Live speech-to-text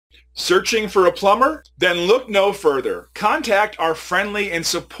Searching for a plumber? Then look no further. Contact our friendly and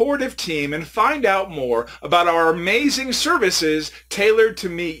supportive team and find out more about our amazing services tailored to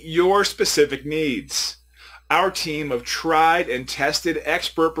meet your specific needs. Our team of tried and tested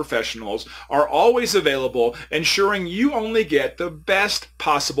expert professionals are always available, ensuring you only get the best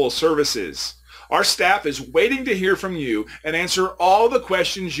possible services. Our staff is waiting to hear from you and answer all the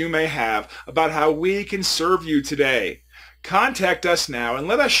questions you may have about how we can serve you today. Contact us now and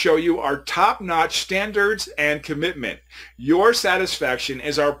let us show you our top-notch standards and commitment. Your satisfaction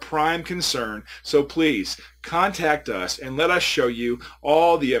is our prime concern, so please contact us and let us show you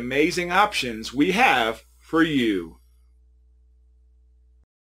all the amazing options we have for you.